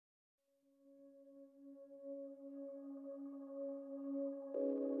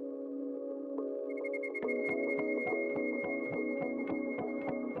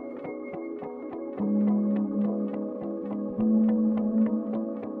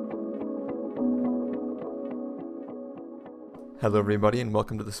Hello, everybody, and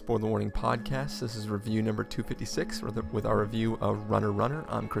welcome to the Spoiler Warning Podcast. This is review number 256 with our review of Runner Runner.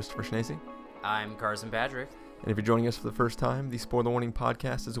 I'm Christopher Schnese. I'm Carson Patrick. And if you're joining us for the first time, the Spoiler Warning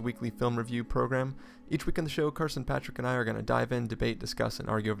Podcast is a weekly film review program. Each week on the show, Carson, Patrick, and I are going to dive in, debate, discuss, and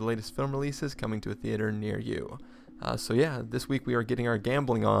argue over the latest film releases coming to a theater near you. This week we are getting our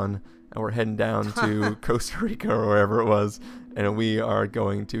gambling on, and we're heading down to Costa Rica or wherever it was, and we are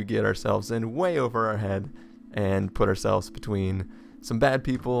going to get ourselves in way over our head and put ourselves between some bad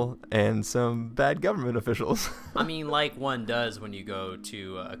people and some bad government officials. I mean, like one does when you go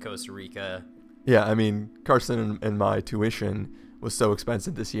to Costa Rica. Yeah, I mean, Carson and my tuition was so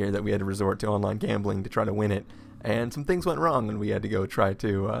expensive this year that we had to resort to online gambling to try to win it. And some things went wrong, and we had to go try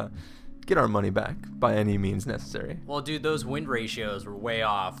to get our money back by any means necessary. Well, dude, those win ratios were way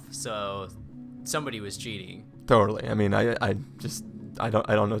off, so somebody was cheating. Totally. I mean, I don't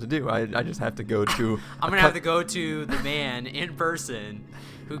know what to do. I just have to go to... I'm going to have to go to the man in person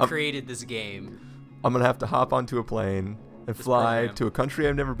who created this game. I'm going to have to hop onto a plane and fly to a country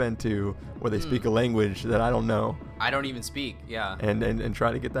I've never been to where they speak a language that I don't know. I don't even speak, yeah. And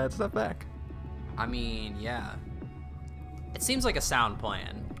try to get that stuff back. I mean, yeah. It seems like a sound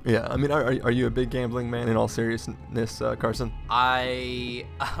plan. Yeah, I mean, are you a big gambling man in all seriousness, Carson? Okay,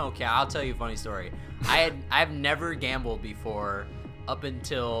 I'll tell you a funny story. I've never gambled before up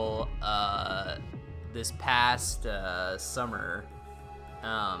until this past summer,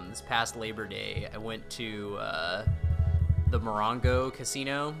 this past Labor Day. I went to the Morongo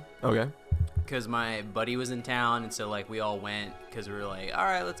Casino. Okay. Because my buddy was in town, and so like we all went because we were like, all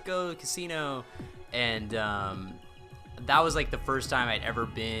right, let's go to the casino. And that was like the first time I'd ever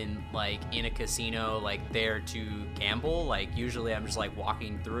been like in a casino, like there to gamble. Like usually I'm just like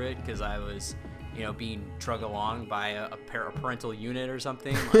walking through it because I was, being drug along by a parental unit or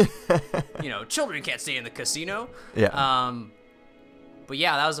something. Like, children can't stay in the casino. Yeah. But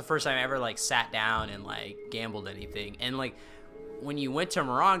yeah, that was the first time I ever like sat down and like gambled anything. And like when you went to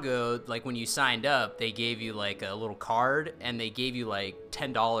Morongo, like when you signed up, they gave you like a little card and they gave you like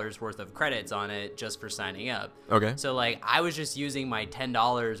 $10 worth of credits on it just for signing up. Okay. So like I was just using my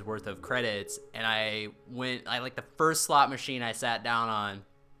 $10 worth of credits, and I like the first slot machine I sat down on,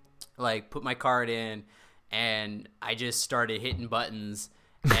 like put my card in, and I just started hitting buttons,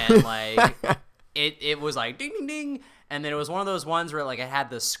 and like it was like ding ding ding. And then it was one of those ones where like it had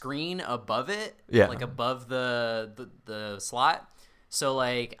the screen above it, like above the slot. So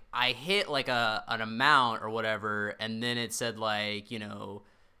like I hit like an amount or whatever, and then it said like,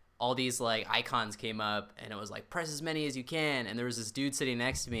 all these like icons came up, and it was like press as many as you can. And there was this dude sitting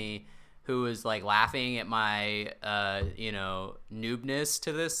next to me who was like laughing at my noobness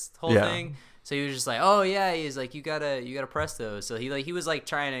to this whole thing. So he was just like, oh yeah, he's like, you gotta press those. So he was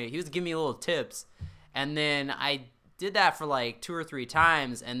giving me little tips, and then I did that for like 2 or 3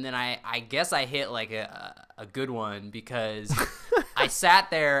 times, and then I guess I hit like a good one because I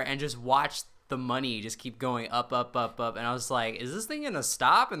sat there and just watched the money just keep going up, and I was like, is this thing gonna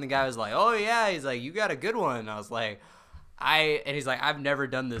stop? And the guy was like, oh yeah, he's like, you got a good one. And I was like, and he's like, I've never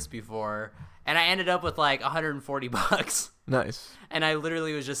done this before, and I ended up with like $140. Nice. And I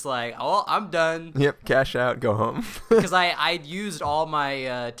literally was just like, oh, I'm done. Yep, cash out, go home. Because I'd used all my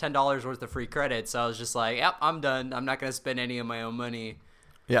 $10 worth of free credits, so I was just like, yep, I'm done. I'm not going to spend any of my own money.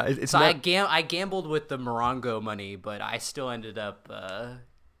 Yeah, it's so not... I gambled with the Morongo money, but I still ended up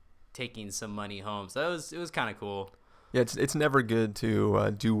taking some money home. So it was kind of cool. Yeah, it's never good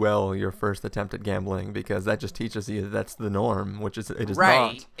to do well your first attempt at gambling, because that just teaches you that that's the norm, which it is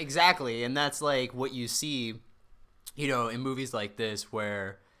right, not. Exactly. And that's like what you see, in movies like this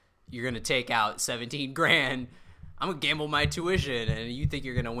where you're going to take out 17 grand. I'm going to gamble my tuition, and you think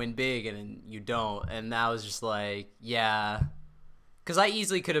you're going to win big, and then you don't. And that was just like, yeah. Because I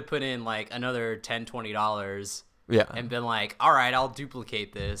easily could have put in like another $10, $20 and been like, all right, I'll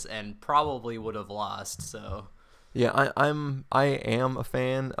duplicate this, and probably would have lost. So yeah, I am a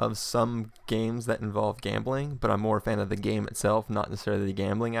fan of some games that involve gambling, but I'm more a fan of the game itself, not necessarily the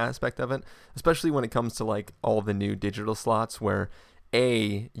gambling aspect of it, especially when it comes to like all the new digital slots where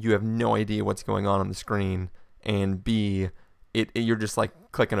A, you have no idea what's going on the screen, and B, you're just like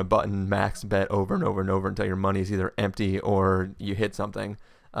clicking a button, max bet over and over and over until your money's either empty or you hit something.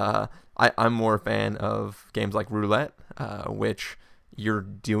 I'm more a fan of games like roulette, which you're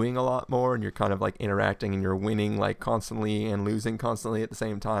doing a lot more, and you're kind of like interacting, and you're winning like constantly and losing constantly at the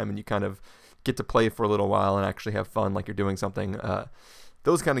same time, and you kind of get to play for a little while and actually have fun like you're doing something.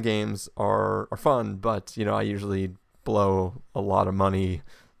 Those kind of games are fun, but I usually blow a lot of money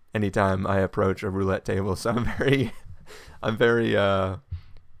anytime I approach a roulette table, so I'm very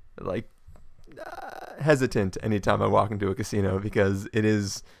hesitant anytime I walk into a casino because it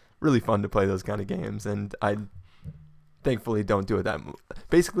is really fun to play those kind of games, and I thankfully don't do it that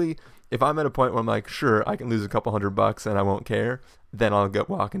basically. If I'm at a point where I'm like, sure, I can lose a couple $100 and I won't care, then I'll go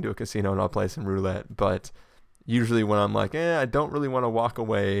walk into a casino and I'll play some roulette. But usually when I'm like, I don't really want to walk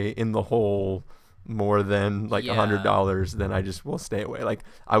away in the hole more than like $100, then I just will stay away. Like,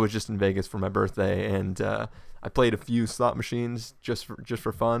 I was just in Vegas for my birthday, and I played a few slot machines just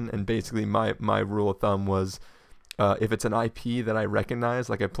for fun. And basically my rule of thumb was, if it's an IP that I recognize,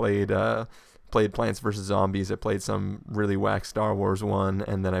 like I played Plants vs. Zombies, I played some really whack Star Wars one,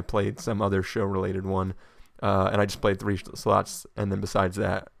 and then I played some other show related one, and I just played 3 slots, and then besides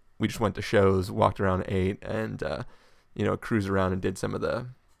that, we just went to shows, walked around, ate, and cruised around and did some of the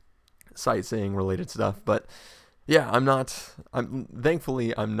sightseeing related stuff. But yeah,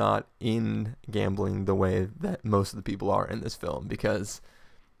 thankfully I'm not in gambling the way that most of the people are in this film, because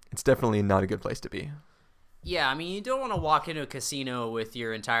it's definitely not a good place to be. Yeah, I mean, you don't want to walk into a casino with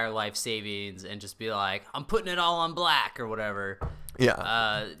your entire life savings and just be like, I'm putting it all on black or whatever.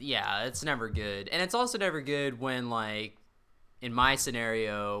 Yeah. Yeah, it's never good. And it's also never good when, like, in my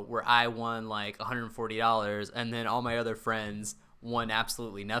scenario where I won like $140 and then all my other friends won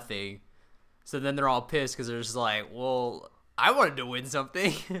absolutely nothing. So then they're all pissed because they're just like, well, I wanted to win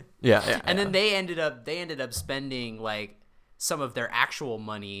something. Yeah. And then they ended up spending like some of their actual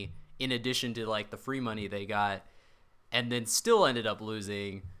money in addition to like the free money they got, and then still ended up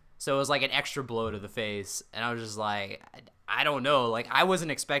losing. So it was like an extra blow to the face. And I was just like, I don't know. Like, I wasn't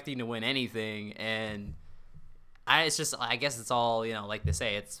expecting to win anything. And I guess it's all, like they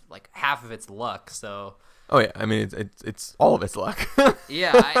say, it's like half of it's luck. So. Oh yeah. I mean, it's all of it's luck.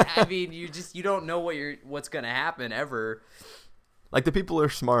 Yeah. I mean, you don't know what's going to happen ever. Like, the people who are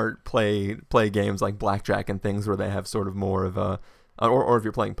smart play games like blackjack and things where they have sort of more of a, or if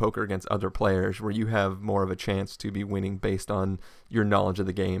you're playing poker against other players, where you have more of a chance to be winning based on your knowledge of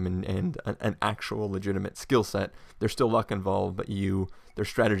the game and an actual legitimate skill set. There's still luck involved, but there's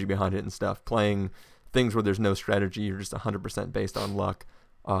strategy behind it and stuff. Playing things where there's no strategy, you're just 100% based on luck,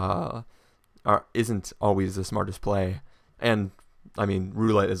 isn't always the smartest play. And I mean,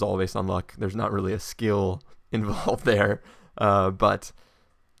 roulette is all based on luck. There's not really a skill involved there, but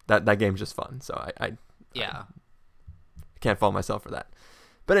that game's just fun. So I can't fault myself for that.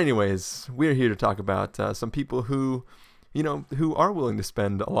 But anyways, we're here to talk about some people who are willing to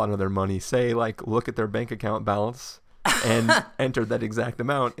spend a lot of their money, say, like, look at their bank account balance and enter that exact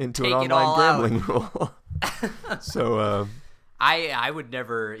amount into an online gambling rule. So I would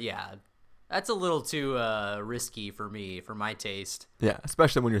never, that's a little too risky for me, for my taste. Yeah,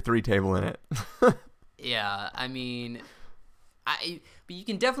 especially when you're 3-tabling it. Yeah, I mean, but you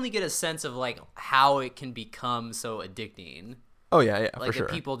can definitely get a sense of like how it can become so addicting. Oh yeah, like for sure.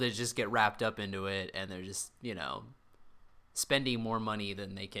 People that just get wrapped up into it and they're just spending more money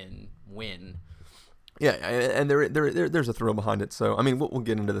than they can win. Yeah, and there's a thrill behind it. So I mean, we'll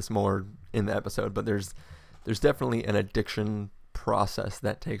get into this more in the episode, but there's definitely an addiction process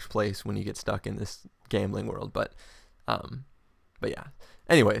that takes place when you get stuck in this gambling world. But yeah.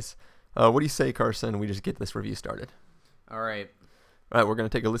 Anyways, what do you say, Carson? We just get this review started. All right, we're going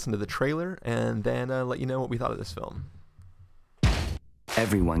to take a listen to the trailer and then let you know what we thought of this film.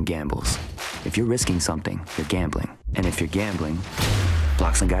 Everyone gambles. If you're risking something, you're gambling. And if you're gambling,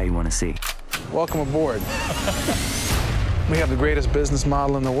 Block's the guy you want to see. Welcome aboard. We have the greatest business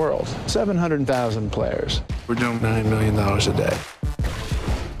model in the world. 700,000 players. We're doing $9 million a day.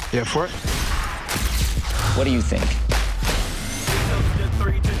 You up for it? What do you think?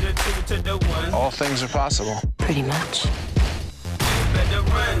 All things are possible. Pretty much.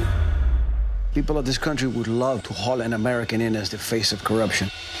 People of this country would love to haul an American in as the face of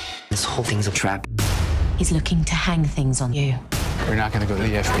corruption. This whole thing's a trap. He's looking to hang things on you. We're not going to go to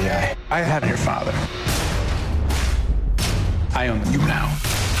the FBI. I had your father. I own you now.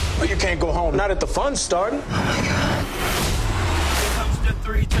 Well, you can't go home. Not at the fun starting.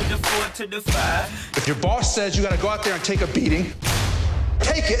 If your boss says you got to go out there and take a beating,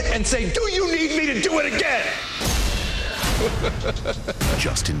 take it and say, do you need me to do it again?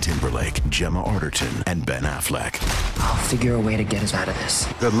 Justin Timberlake, Gemma Arterton, and Ben Affleck. I'll figure a way to get us out of this.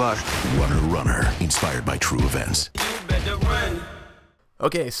 Good luck. Runner, inspired by true events.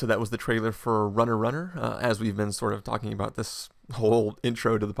 Okay, so that was the trailer for Runner. As we've been sort of talking about this whole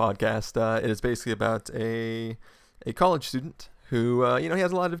intro to the podcast, it is basically about a college student who, he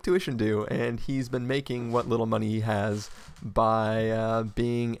has a lot of tuition due, and he's been making what little money he has by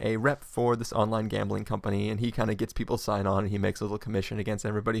being a rep for this online gambling company, and he kind of gets people sign on, and he makes a little commission against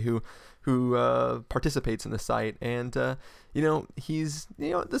everybody who participates in the site, and he's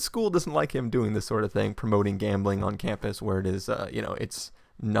the school doesn't like him doing this sort of thing, promoting gambling on campus where it is it's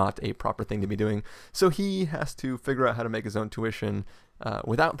not a proper thing to be doing. So he has to figure out how to make his own tuition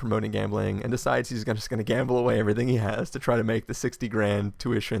without promoting gambling, and decides he's just going to gamble away everything he has to try to make the $60,000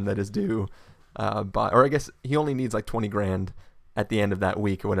 tuition that is due or I guess he only needs like $20,000 at the end of that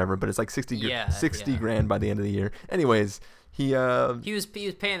week or whatever, but it's like 60 grand by the end of the year. Anyways, he was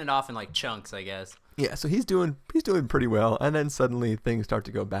paying it off in like chunks, I guess. Yeah, so he's doing pretty well, and then suddenly things start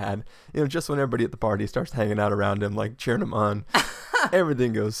to go bad. Just when everybody at the party starts hanging out around him, like cheering him on,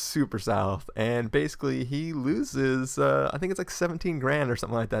 everything goes super south, and basically he loses. I think it's like 17 grand or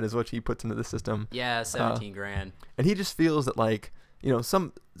something like that is what he puts into the system. Yeah, 17 grand. And he just feels that like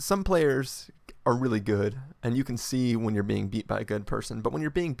some players are really good, and you can see when you're being beat by a good person, but when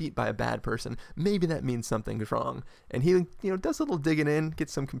you're being beat by a bad person, maybe that means something's wrong. And he does a little digging in,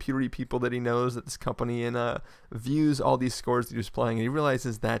 gets some computery people that he knows at this company, and views all these scores that he was playing, and he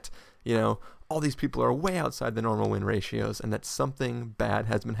realizes that all these people are way outside the normal win ratios, and that something bad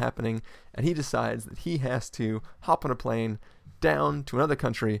has been happening, and he decides that he has to hop on a plane down to another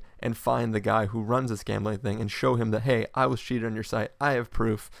country and find the guy who runs this gambling thing and show him that, hey, I was cheated on your site, I have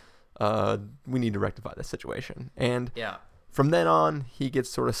proof, we need to rectify this situation. And from then on, he gets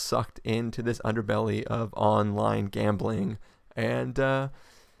sort of sucked into this underbelly of online gambling, and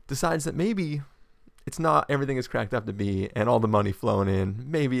decides that maybe it's not everything is cracked up to be, and all the money flowing in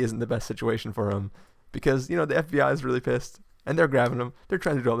maybe isn't the best situation for him, because the FBI is really pissed, and they're grabbing him. They're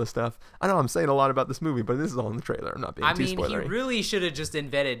trying to do all this stuff. I know I'm saying a lot about this movie, but this is all in the trailer. I'm not being too spoilery. He really should have just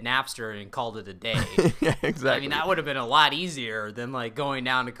invented Napster and called it a day. Yeah, exactly. I mean, that would have been a lot easier than like going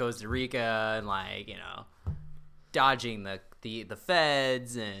down to Costa Rica and like dodging the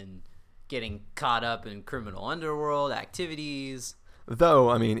feds and getting caught up in criminal underworld activities.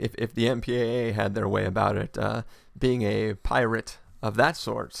 Though, I mean, if the MPAA had their way about it, being a pirate of that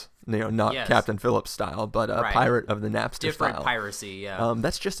sort, not Captain Phillips style, but a pirate of the Napster Different style. Piracy, yeah.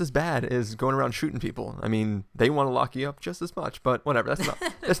 That's just as bad as going around shooting people. I mean, they want to lock you up just as much, but whatever.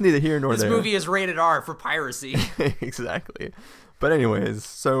 That's neither here nor there. This movie is rated R for piracy. Exactly. But anyways,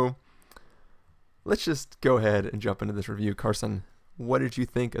 so let's just go ahead and jump into this review. Carson, what did you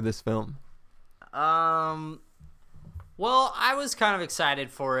think of this film? Well, I was kind of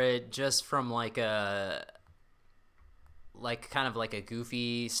excited for it just from like a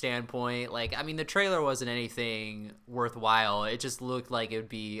goofy standpoint. Like, I mean, the trailer wasn't anything worthwhile. It just looked like it would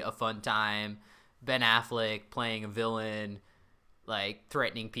be a fun time. Ben Affleck playing a villain, like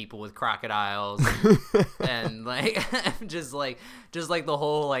threatening people with crocodiles, and like just like the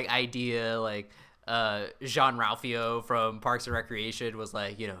whole like idea, like Jean-Ralphio from Parks and Recreation was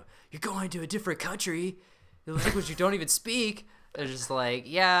like, you're going to a different country, the language you don't even speak. It's just like,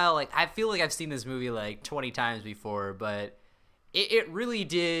 yeah, like I feel like I've seen this movie like 20 times before, but it really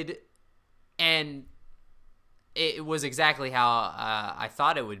did, and it was exactly how I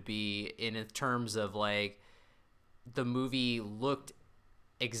thought it would be in terms of like the movie looked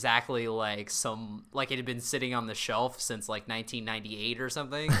exactly like it had been sitting on the shelf since like 1998 or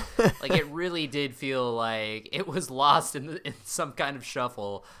something. Like it really did feel like it was lost in some kind of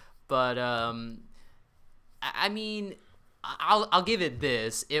shuffle. But I mean, I'll give it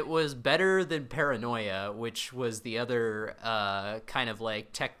this. It was better than Paranoia, which was the other kind of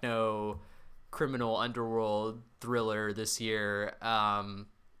like techno criminal underworld thriller this year.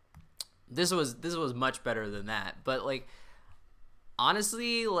 This was much better than that. But like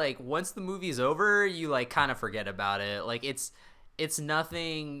honestly, like once the movie's over, you like kind of forget about it. Like it's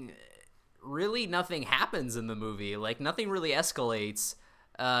nothing happens in the movie. Like nothing really escalates.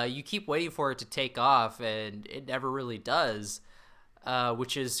 You keep waiting for it to take off, and it never really does,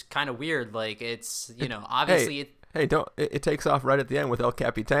 which is kind of weird. Like it's, obviously it takes off right at the end with El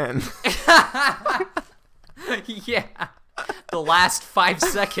Capitan. Yeah, the last 5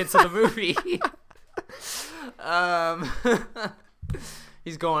 seconds of the movie.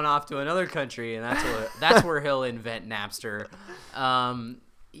 He's going off to another country, and that's where he'll invent Napster.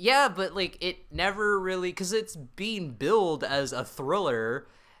 Yeah, but like it never really, because it's being billed as a thriller,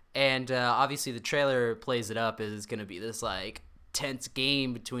 and obviously the trailer plays it up as it's going to be this like tense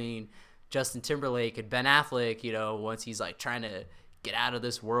game between Justin Timberlake and Ben Affleck, once he's like trying to get out of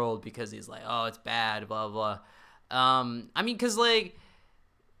this world because he's like, oh, it's bad, blah, blah. I mean, because like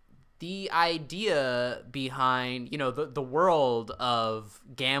the idea behind, the world of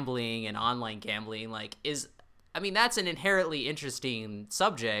gambling and online gambling, like is I mean, that's an inherently interesting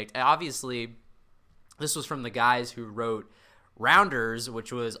subject. Obviously, this was from the guys who wrote Rounders,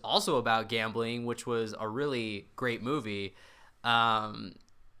 which was also about gambling, which was a really great movie. And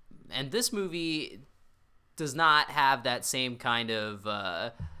this movie does not have that same kind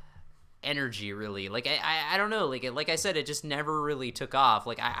of energy, really. Like, I don't know. Like I said, it just never really took off.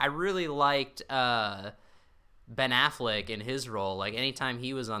 Like, I really liked Ben Affleck in his role. Like, anytime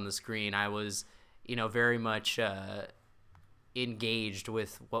he was on the screen, I was, very much engaged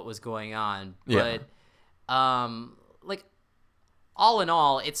with what was going on. Yeah. But, like, all in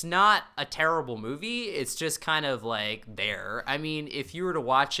all, it's not a terrible movie. It's just kind of like there. I mean, if you were to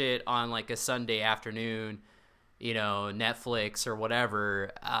watch it on like a Sunday afternoon, Netflix or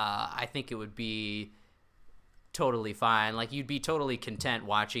whatever, I think it would be totally fine. Like, you'd be totally content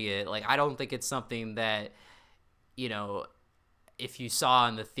watching it. Like, I don't think it's something that, if you saw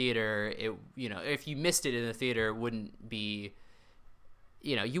in the theater, if you missed it in the theater, it wouldn't be,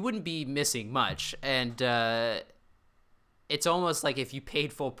 you wouldn't be missing much. And, it's almost like if you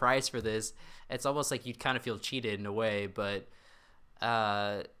paid full price for this, it's almost like you'd kind of feel cheated in a way. But,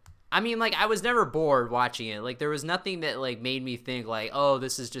 I mean, like, I was never bored watching it. Like, there was nothing that, like, made me think, like, oh,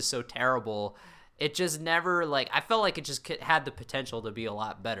 this is just so terrible. It just never, like, I felt like it just had the potential to be a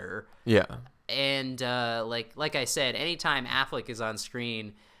lot better. Yeah. And, like I said, anytime Affleck is on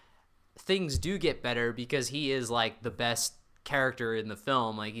screen, things do get better because he is, like, the best character in the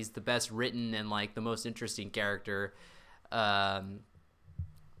film. Like, he's the best written and, like, the most interesting character.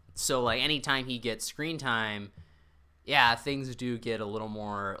 So, like, anytime he gets screen time, yeah, things do get a little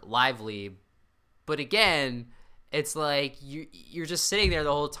more lively. But again, it's like you're just sitting there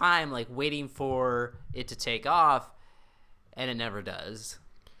the whole time, like, waiting for it to take off, and it never does.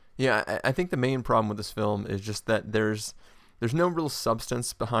 Yeah, I think the main problem with this film is just that there's no real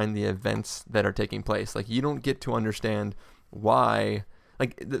substance behind the events that are taking place. Like, you don't get to understand why.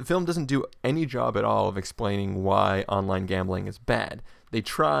 Like, the film doesn't do any job at all of explaining why online gambling is bad. They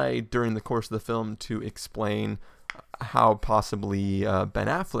try during the course of the film to explain how possibly Ben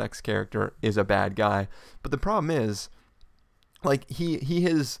Affleck's character is a bad guy. But the problem is, like, he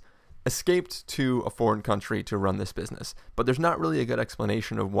has escaped to a foreign country to run this business, but there's not really a good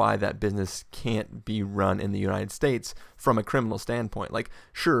explanation of why that business can't be run in the United States from a criminal standpoint. Like,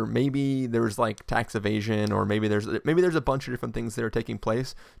 sure, maybe there's like tax evasion, or maybe there's a bunch of different things that are taking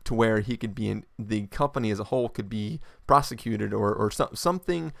place to where he could be the company as a whole could be prosecuted, or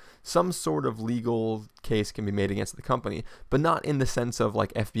some sort of legal case can be made against the company, but not in the sense of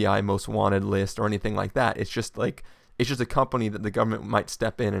like FBI most wanted list or anything like that. It's just a company that the government might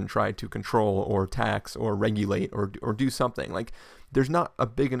step in and try to control or tax or regulate or do something. Like, there's not a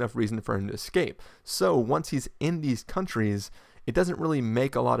big enough reason for him to escape. So once he's in these countries, it doesn't really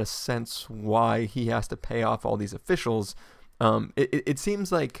make a lot of sense why he has to pay off all these officials. It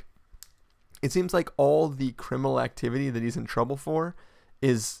seems like all the criminal activity that he's in trouble for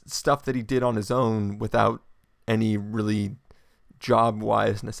is stuff that he did on his own without any really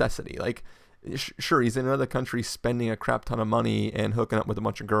job-wise necessity. Like, sure, he's in another country spending a crap ton of money and hooking up with a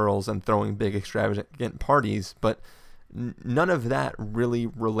bunch of girls and throwing big extravagant parties, but none of that really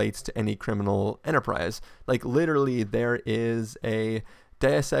relates to any criminal enterprise. Like, literally, there is a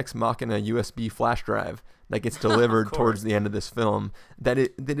Deus Ex Machina USB flash drive that gets delivered towards the end of this film that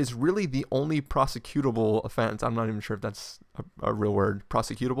is really the only prosecutable offense. I'm not even sure if that's a real word,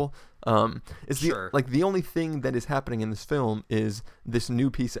 prosecutable. The only thing that is happening in this film is this new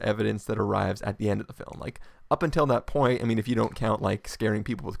piece of evidence that arrives at the end of the film. Like, up until that point, I mean, if you don't count like scaring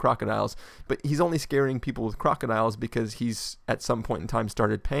people with crocodiles, but he's only scaring people with crocodiles because he's at some point in time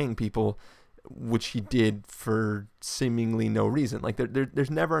started paying people, which he did for seemingly no reason. Like,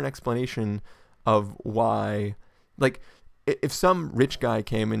 there's never an explanation of why. Like, if some rich guy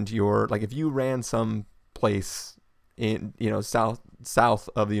came into if you ran some place in, south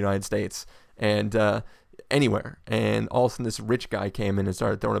of the United States and anywhere, and all of a sudden this rich guy came in and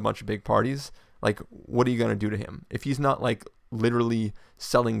started throwing a bunch of big parties, like, what are you going to do to him? If he's not like literally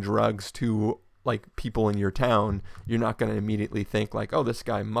selling drugs to like people in your town, you're not going to immediately think like, oh, this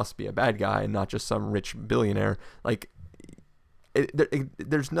guy must be a bad guy and not just some rich billionaire. Like,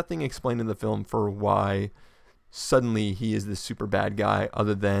 there's nothing explained in the film for why suddenly he is this super bad guy,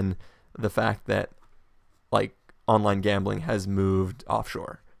 other than the fact that like online gambling has moved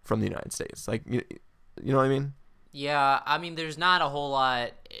offshore from the United States. Like, you know what I mean? Yeah, I mean, there's not a whole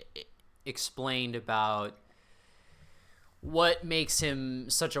lot explained about what makes him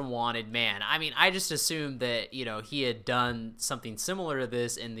such a wanted man. I mean, I just assumed that, he had done something similar to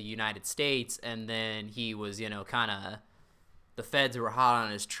this in the United States, and then he was, kind of the feds were hot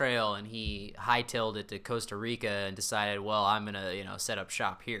on his trail, and he hightailed it to Costa Rica and decided, well, I'm gonna set up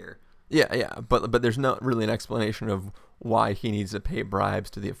shop here. Yeah, but there's not really an explanation of why he needs to pay bribes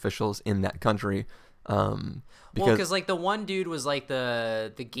to the officials in that country. Because like the one dude was like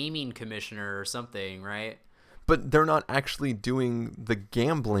the gaming commissioner or something, right? But they're not actually doing the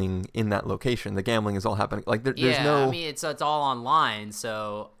gambling in that location. The gambling is all happening. Like there's no. I mean, it's all online,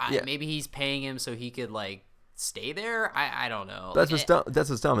 so maybe he's paying him so he could like stay there. I don't know. That's what's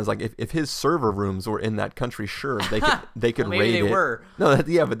dumb. Is like if his server rooms were in that country, sure they could well, raid maybe they it. were. No,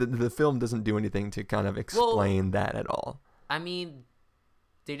 but the film doesn't do anything to kind of explain that at all. I mean,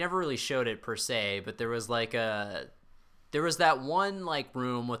 they never really showed it per se, but there was that one like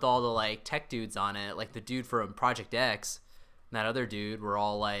room with all the like tech dudes on it, like the dude from Project X and that other dude were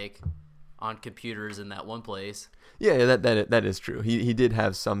all like on computers in that one place. Yeah, that is true. He did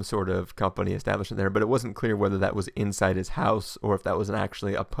have some sort of company establishment there, but it wasn't clear whether that was inside his house or if that was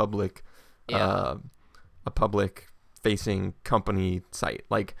actually a public facing company site.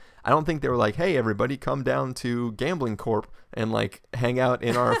 Like, I don't think they were like, hey, everybody come down to Gambling Corp and like hang out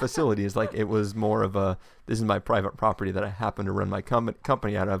in our facilities. Like, it was more of a, this is my private property that I happen to run my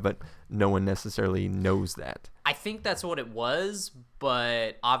company out of, but no one necessarily knows that. I think that's what it was,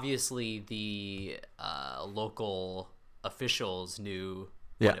 but obviously the local officials knew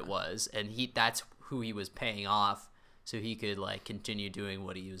what it was, and that's who he was paying off so he could like continue doing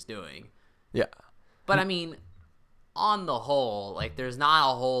what he was doing. Yeah. But I mean, on the whole, like, there's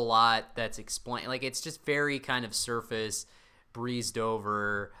not a whole lot that's explained. Like, it's just very kind of surface, breezed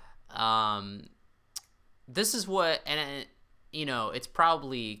over. This is what, and it's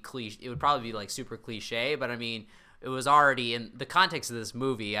probably cliche. It would probably be like super cliche, but I mean, it was already in the context of this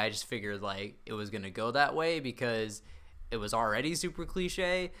movie. I just figured like it was gonna go that way because it was already super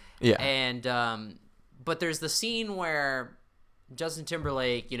cliche. Yeah. And but there's the scene where Justin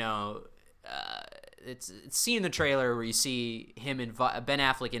Timberlake, it's seen in the trailer where you see him Ben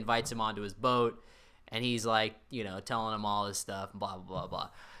Affleck invites him onto his boat, and he's like, telling him all this stuff and blah blah blah blah.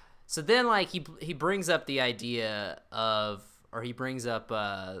 So then like he brings up the idea of, or he brings up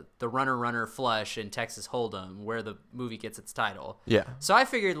the Runner Flush in Texas Hold'em, where the movie gets its title. Yeah. So I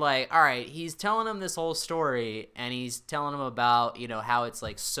figured like, all right, he's telling him this whole story, and he's telling him about how it's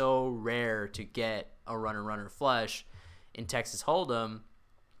like so rare to get a Runner Flush in Texas Hold'em,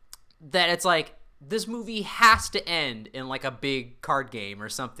 that it's like, this movie has to end in like a big card game or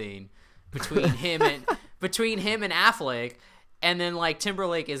something between him and Affleck, and then like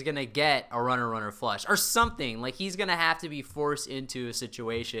Timberlake is gonna get a Runner Flush or something. Like, he's gonna have to be forced into a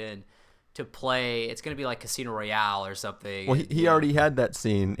situation to play. It's gonna be like Casino Royale or something. Well, he already had that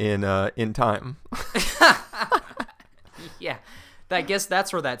scene in Time. Yeah, I guess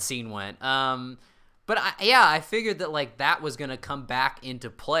that's where that scene went. But I figured that like that was gonna come back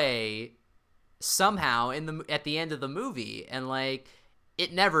into play somehow at the end of the movie, and like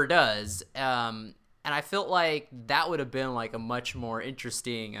it never does. And I felt like that would have been like a much more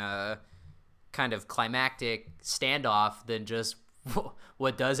interesting kind of climactic standoff than just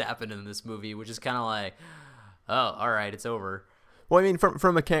what does happen in this movie, which is kind of like, oh, all right, it's over. Well, I mean,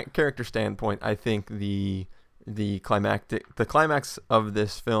 from a character standpoint, I think the climax of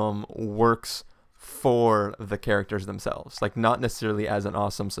this film works for the characters themselves, like not necessarily as an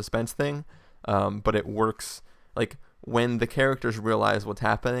awesome suspense thing. But it works, like, when the characters realize what's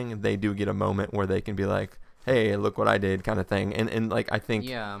happening, they do get a moment where they can be like, hey, look what I did, kind of thing. And like, I think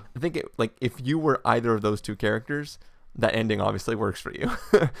it, like, if you were either of those two characters, that ending obviously works for you.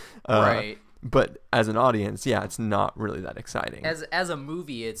 Right. But as an audience, yeah, it's not really that exciting. As a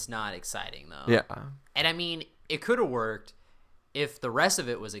movie, it's not exciting, though. Yeah. And I mean, it could have worked if the rest of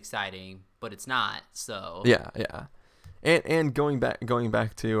it was exciting, but it's not, so. Yeah. And going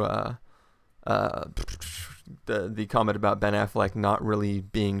back to the comment about Ben Affleck not really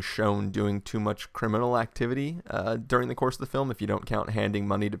being shown doing too much criminal activity during the course of the film, if you don't count handing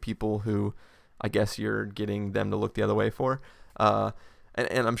money to people who I guess you're getting them to look the other way for. And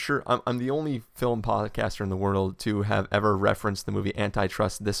I'm sure I'm the only film podcaster in the world to have ever referenced the movie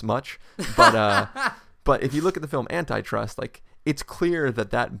Antitrust this much. But if you look at the film Antitrust, like, it's clear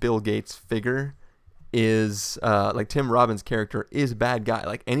that Bill Gates figure is like Tim Robbins' character is a bad guy.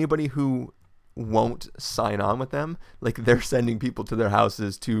 Like, anybody who won't sign on with them, like, they're sending people to their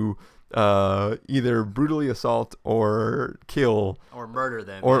houses to either brutally assault or kill or murder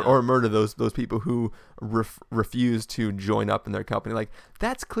them, or murder those people who refuse to join up in their company. Like,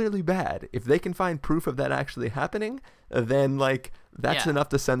 that's clearly bad. If they can find proof of that actually happening, then like that's enough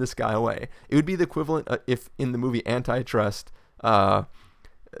to send this guy away. It would be the equivalent if in the movie Antitrust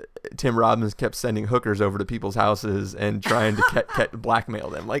Tim Robbins kept sending hookers over to people's houses and trying to blackmail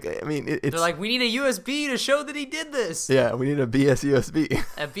them. Like, I mean, it's they're like, we need a USB to show that he did this. Yeah, we need a BS USB.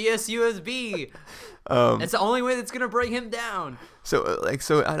 A BS USB. It's the only way that's gonna bring him down. So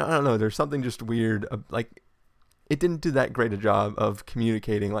I don't know. There's something just weird. Like, it didn't do that great a job of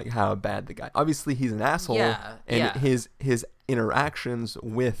communicating like how bad the guy. Obviously, he's an asshole, and his interactions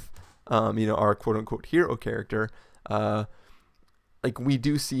with, our quote unquote hero character, like, we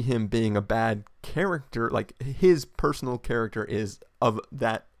do see him being a bad character. Like, his personal character is of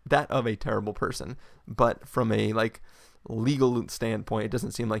that of a terrible person, but from a like legal standpoint, it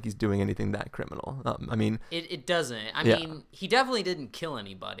doesn't seem like he's doing anything that criminal. I mean, it doesn't. I mean, he definitely didn't kill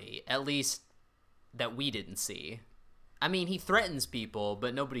anybody, at least that we didn't see. I mean, he threatens people,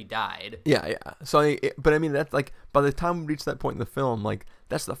 but nobody died. Yeah. So, but I mean, that's like, by the time we reach that point in the film, like,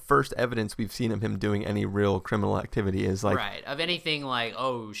 that's the first evidence we've seen of him doing any real criminal activity is like, right, of anything like,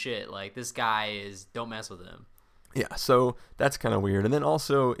 oh shit, like this guy don't mess with him. Yeah. So that's kind of weird. And then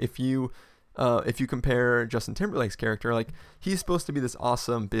also, if you compare Justin Timberlake's character, like, he's supposed to be this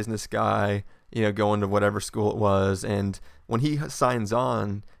awesome business guy, going to whatever school it was, and when he signs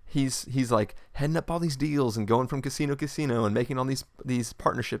on, he's like heading up all these deals and going from casino to casino and making all these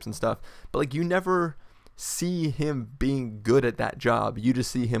partnerships and stuff. But like, you never see him being good at that job. You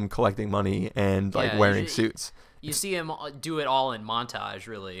just see him collecting money and like wearing suits. You see him do it all in montage,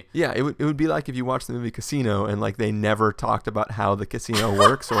 really. Yeah, it would be like if you watched the movie Casino and like they never talked about how the casino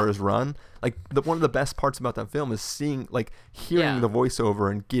works or is run. Like, one of the best parts about that film is hearing the voiceover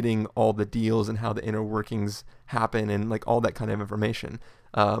and getting all the deals and how the inner workings happen and like all that kind of information.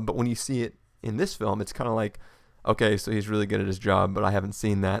 But when you see it in this film, it's kind of like, okay, so he's really good at his job, but I haven't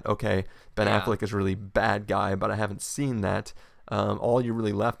seen that. Okay, Ben Affleck is a really bad guy, but I haven't seen that. All you're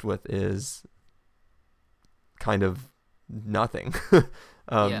really left with is kind of nothing.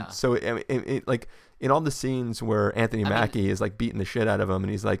 So it like, in all the scenes where Anthony Mackie is like beating the shit out of him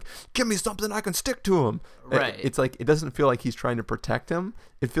and he's like, give me something I can stick to him. Right. It's like, it doesn't feel like he's trying to protect him.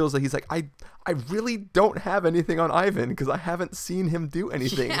 It feels like he's like, I really don't have anything on Ivan because I haven't seen him do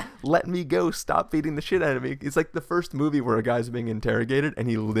anything. Yeah. Let me go. Stop beating the shit out of me. It's like the first movie where a guy's being interrogated and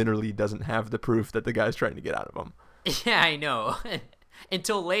he literally doesn't have the proof that the guy's trying to get out of him. Yeah, I know.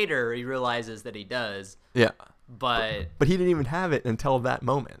 Until later he realizes that he does. Yeah. But he didn't even have it until that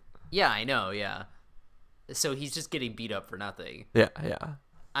moment. Yeah, I know. Yeah. So he's just getting beat up for nothing. Yeah.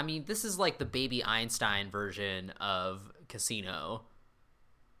 I mean, this is like the Baby Einstein version of Casino.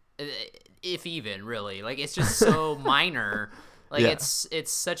 If even, really. Like, it's just so minor. Like,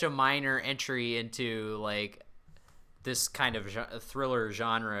 it's such a minor entry into, like, this kind of thriller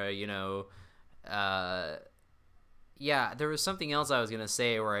genre, Yeah, there was something else I was going to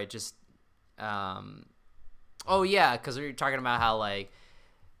say where I just... Oh, yeah, because we were talking about how, like,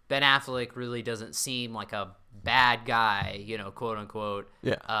 Ben Affleck really doesn't seem like a bad guy, quote unquote.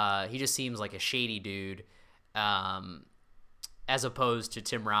 Yeah. He just seems like a shady dude, as opposed to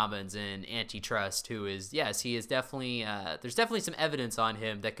Tim Robbins in Antitrust, who is, yes, he is definitely, there's definitely some evidence on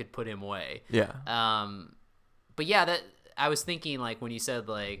him that could put him away. Yeah. But yeah, that I was thinking, like, when you said,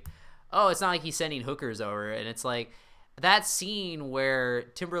 like, oh, it's not like he's sending hookers over, and it's like, that scene where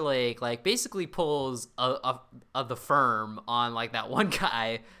Timberlake, like, basically pulls of the firm on, like, that one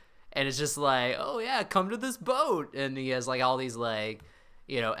guy, and it's just like, oh yeah, come to this boat, and he has like all these like,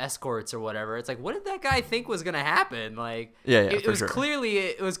 escorts or whatever. It's like, what did that guy think was gonna happen? Like, it was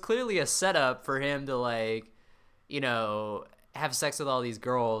clearly a setup for him to like, have sex with all these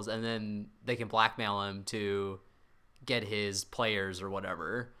girls, and then they can blackmail him to get his players or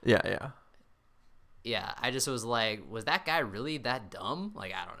whatever. Yeah. I just was like, was that guy really that dumb?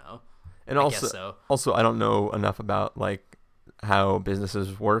 Like, I don't know. And I guess so. Also, I don't know enough about like how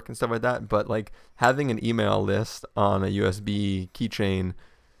businesses work and stuff like that, but like having an email list on a USB keychain,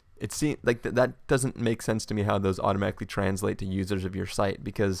 it seems like that doesn't make sense to me how those automatically translate to users of your site,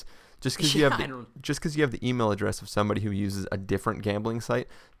 because just because you have the email address of somebody who uses a different gambling site,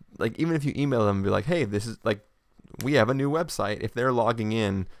 like even if you email them and be like, hey, this is like, we have a new website, if they're logging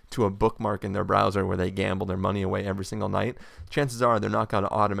in to a bookmark in their browser where they gamble their money away every single night, chances are they're not going to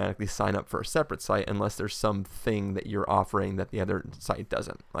automatically sign up for a separate site unless there's something that you're offering that the other site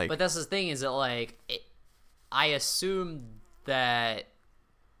doesn't. Like, but that's the thing, is that like, I assumed that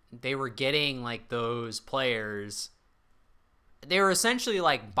they were getting like those players, they were essentially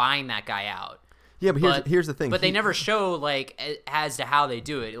like buying that guy out. Yeah, but here's the thing. But they never show like as to how they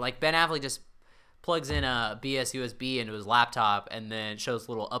do it. Like, Ben Affleck just plugs in a BS USB into his laptop and then shows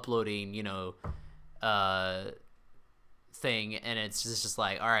a little uploading, thing, and it's just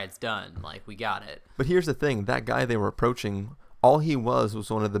like, all right, it's done. Like, we got it. But here's the thing. That guy they were approaching all he was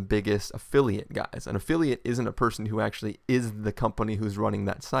one of the biggest affiliate guys. An affiliate isn't a person who actually is the company who's running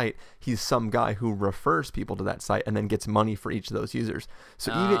that site. He's some guy who refers people to that site and then gets money for each of those users.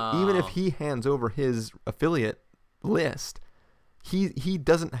 So even if he hands over his affiliate list, he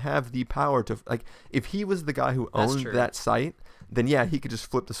doesn't have the power to, like, if he was the guy who owned that site, then yeah, he could just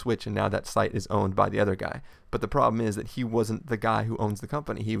flip the switch and now that site is owned by the other guy. But the problem is that he wasn't the guy who owns the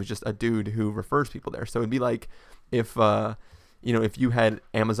company. He was just a dude who refers people there. So it'd be like if if you had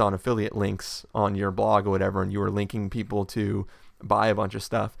Amazon affiliate links on your blog or whatever, and you were linking people to buy a bunch of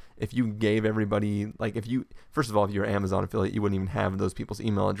stuff, if you gave everybody, like, first of all, if you're an Amazon affiliate, you wouldn't even have those people's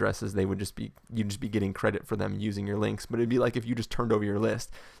email addresses. You'd just be getting credit for them using your links. But it'd be like if you just turned over your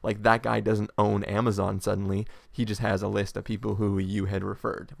list, like, that guy doesn't own Amazon suddenly. He just has a list of people who you had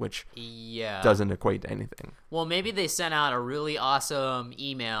referred, which doesn't equate to anything. Well, maybe they sent out a really awesome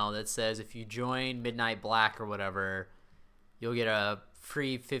email that says if you join Midnight Black or whatever, you'll get a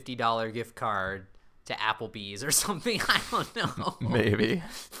free $50 gift card to Applebee's or something. I don't know. Maybe.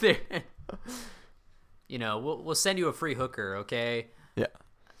 We'll send you a free hooker, okay? Yeah.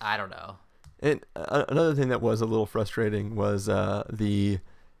 I don't know. And another thing that was a little frustrating was the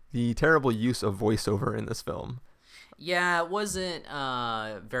terrible use of voiceover in this film. Yeah, it wasn't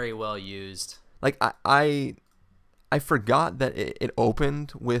very well used. Like, I forgot that it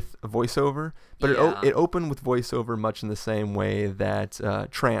opened with voiceover, but it opened with voiceover much in the same way that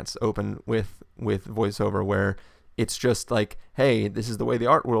Trance opened with voiceover, where it's just like, hey, this is the way the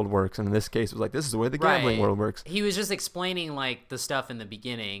art world works, and in this case it was like, this is the way the gambling world works. He was just explaining, like, the stuff in the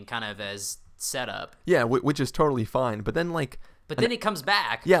beginning kind of as setup. Yeah, which is totally fine, but then then it comes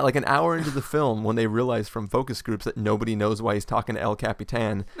back. Yeah, like an hour into the film, when they realize from focus groups that nobody knows why he's talking to El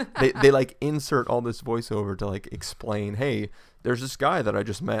Capitan, they like insert all this voiceover to like explain, hey, there's this guy that I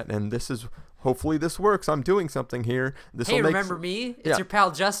just met, and hopefully this works. I'm doing something here. Remember me? It's your pal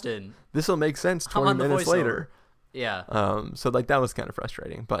Justin. This will make sense 20 minutes later. Yeah. So like that was kind of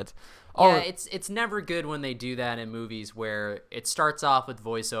frustrating, but it's never good when they do that in movies where it starts off with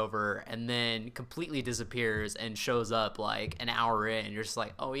voiceover and then completely disappears and shows up like an hour in, and you're just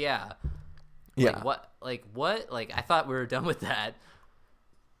like, oh yeah. Yeah. Like, what? Like what? Like, I thought we were done with that.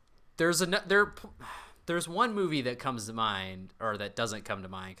 There's one movie that comes to mind, or that doesn't come to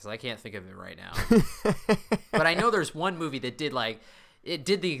mind because I can't think of it right now. But I know there's one movie that did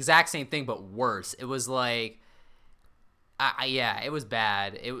the exact same thing but worse. It was like, it was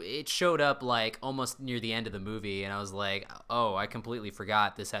bad. It showed up like almost near the end of the movie, and I was like, oh, I completely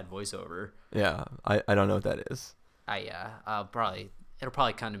forgot this had voiceover. Yeah, I don't know what that is. It'll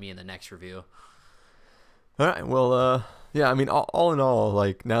probably come to me in the next review. All right, well, yeah, I mean, all in all,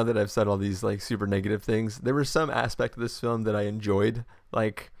 like, now that I've said all these, like, super negative things, there was some aspect of this film that I enjoyed.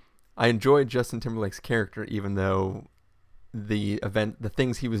 Like, I enjoyed Justin Timberlake's character, even though the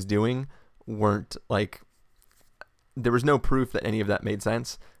things he was doing weren't, like, there was no proof that any of that made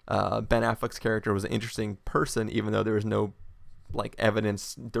sense. Ben Affleck's character was an interesting person, even though there was no, like,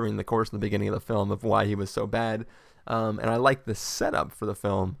 evidence during the course of the beginning of the film of why he was so bad. And I liked the setup for the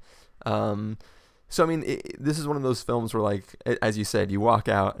film. So, I mean, this is one of those films where, like, as you said, you walk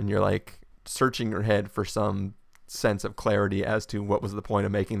out and you're, like, searching your head for some sense of clarity as to what was the point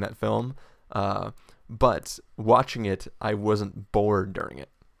of making that film. But watching it, I wasn't bored during it.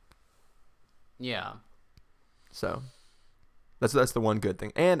 Yeah. So, that's the one good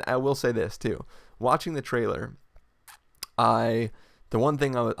thing. And I will say this, too. Watching the trailer, the one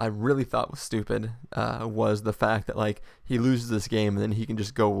thing I really thought was stupid was the fact that, like, he loses this game and then he can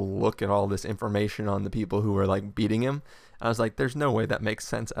just go look at all this information on the people who are, like, beating him. I was like, there's no way that makes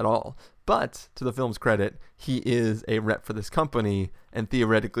sense at all. But to the film's credit, he is a rep for this company, and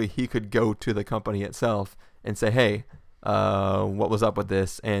theoretically he could go to the company itself and say, hey, what was up with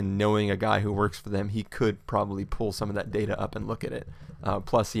this? And knowing a guy who works for them, he could probably pull some of that data up and look at it.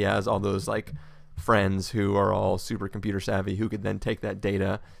 Plus he has all those, like, friends who are all super computer savvy who could then take that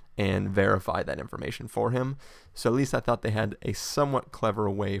data and verify that information for him. So at least I thought they had a somewhat clever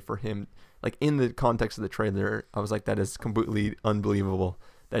way for him, like, in the context of the trailer. I was like, that is completely unbelievable.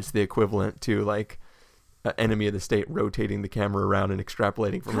 That's the equivalent to, like, an enemy of the state rotating the camera around and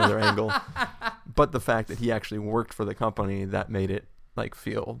extrapolating from another angle. But the fact that he actually worked for the company, that made it, like,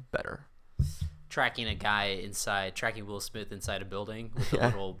 feel better. Tracking Will Smith inside a building with a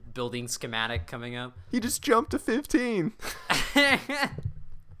little building schematic coming up. He just jumped to 15.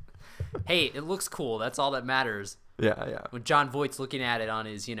 Hey, it looks cool. That's all that matters. Yeah. When John Voight's looking at it on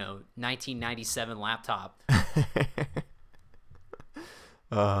his, 1997 laptop.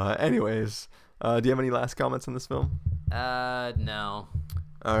 Anyways, do you have any last comments on this film? No.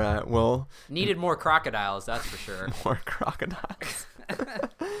 All right. Well, needed more crocodiles, that's for sure. More crocodiles.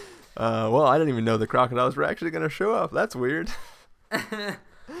 Well, I didn't even know the crocodiles were actually going to show up. That's weird.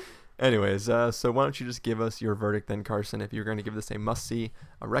 Anyways, so why don't you just give us your verdict then, Carson? If you're going to give this a must-see,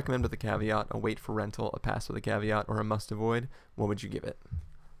 a recommend with a caveat, a wait for rental, a pass with a caveat, or a must-avoid, what would you give it?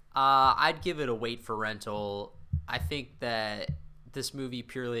 I'd give it a wait for rental. I think that this movie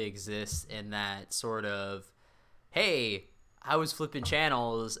purely exists in that sort of, hey, I was flipping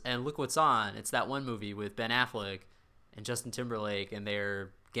channels and look what's on. It's that one movie with Ben Affleck and Justin Timberlake, and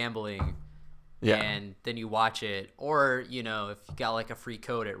they're gambling. Yeah. And then you watch it, or, you know, if you got like a free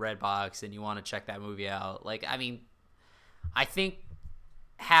code at Redbox and you want to check that movie out. Like, I mean, I think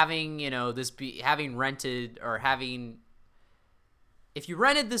having, you know, having rented or having, if you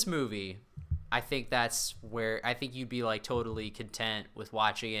rented this movie, I think that's where I think you'd be like totally content with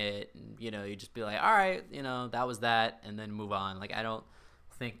watching it. And, you know, you'd just be like, all right, you know, that was that, and then move on. Like, I don't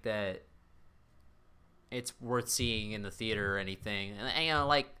think that it's worth seeing in the theater or anything. And you know,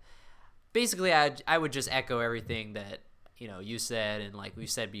 like, basically, I would just echo everything that, you know, you said, and like we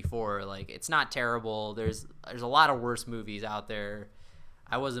said before, like, it's not terrible. There's a lot of worse movies out there.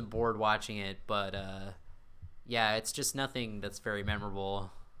 I wasn't bored watching it, but yeah, it's just nothing that's very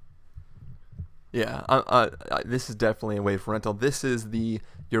memorable. Yeah, this is definitely a wait for rental. This is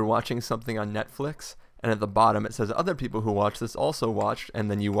you're watching something on Netflix, and at the bottom it says other people who watch this also watched,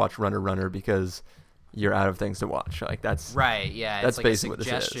 and then you watch Runner because you're out of things to watch. Like, that's right. Yeah, that's it's like basically a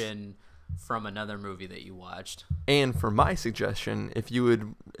suggestion from another movie that you watched. And for my suggestion, if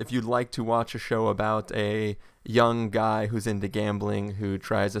you'd like to watch a show about a young guy who's into gambling, who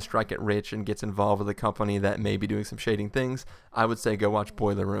tries to strike it rich and gets involved with a company that may be doing some shading things, I would say go watch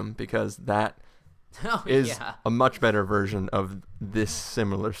Boiler Room, because that is a much better version of this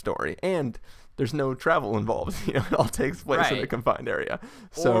similar story. And there's no travel involved. You know, it all takes place in a confined area.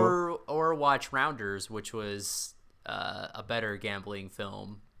 So or watch Rounders, which was a better gambling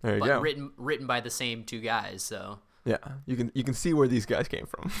film. There you go. Written by the same two guys, so yeah, you can see where these guys came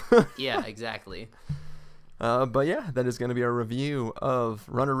from. Yeah, exactly. But yeah, that is going to be our review of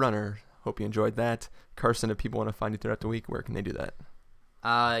Runner. Hope you enjoyed that. Carson, if people want to find you throughout the week, where can they do that?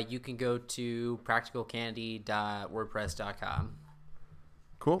 You can go to practicalcandy.wordpress.com.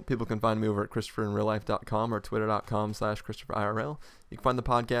 Cool. People can find me over at ChristopherInRealLife.com or Twitter.com/ChristopherIRL. You can find the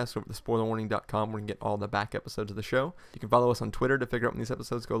podcast over at TheSpoilerWarning.com, where you can get all the back episodes of the show. You can follow us on Twitter to figure out when these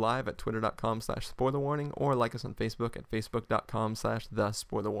episodes go live at Twitter.com/SpoilerWarning, or like us on Facebook at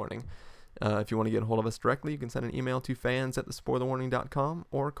Facebook.com/TheSpoilerWarning. If you want to get a hold of us directly, you can send an email to fans@thespoilerwarning.com,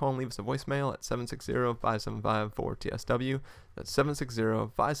 or call and leave us a voicemail at 760-575-4TSW. That's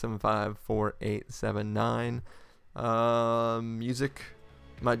 760-575-4879. Music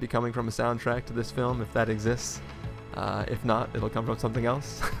might be coming from a soundtrack to this film, if that exists. If not, it'll come from something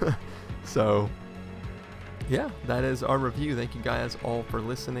else. So, yeah, that is our review. Thank you guys all for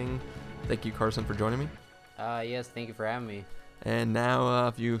listening. Thank you, Carson, for joining me. Yes, thank you for having me. And now,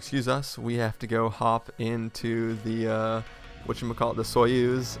 if you excuse us, we have to go hop into the, the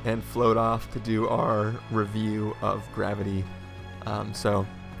Soyuz, and float off to do our review of Gravity. So,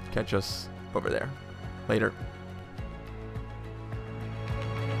 catch us over there. Later.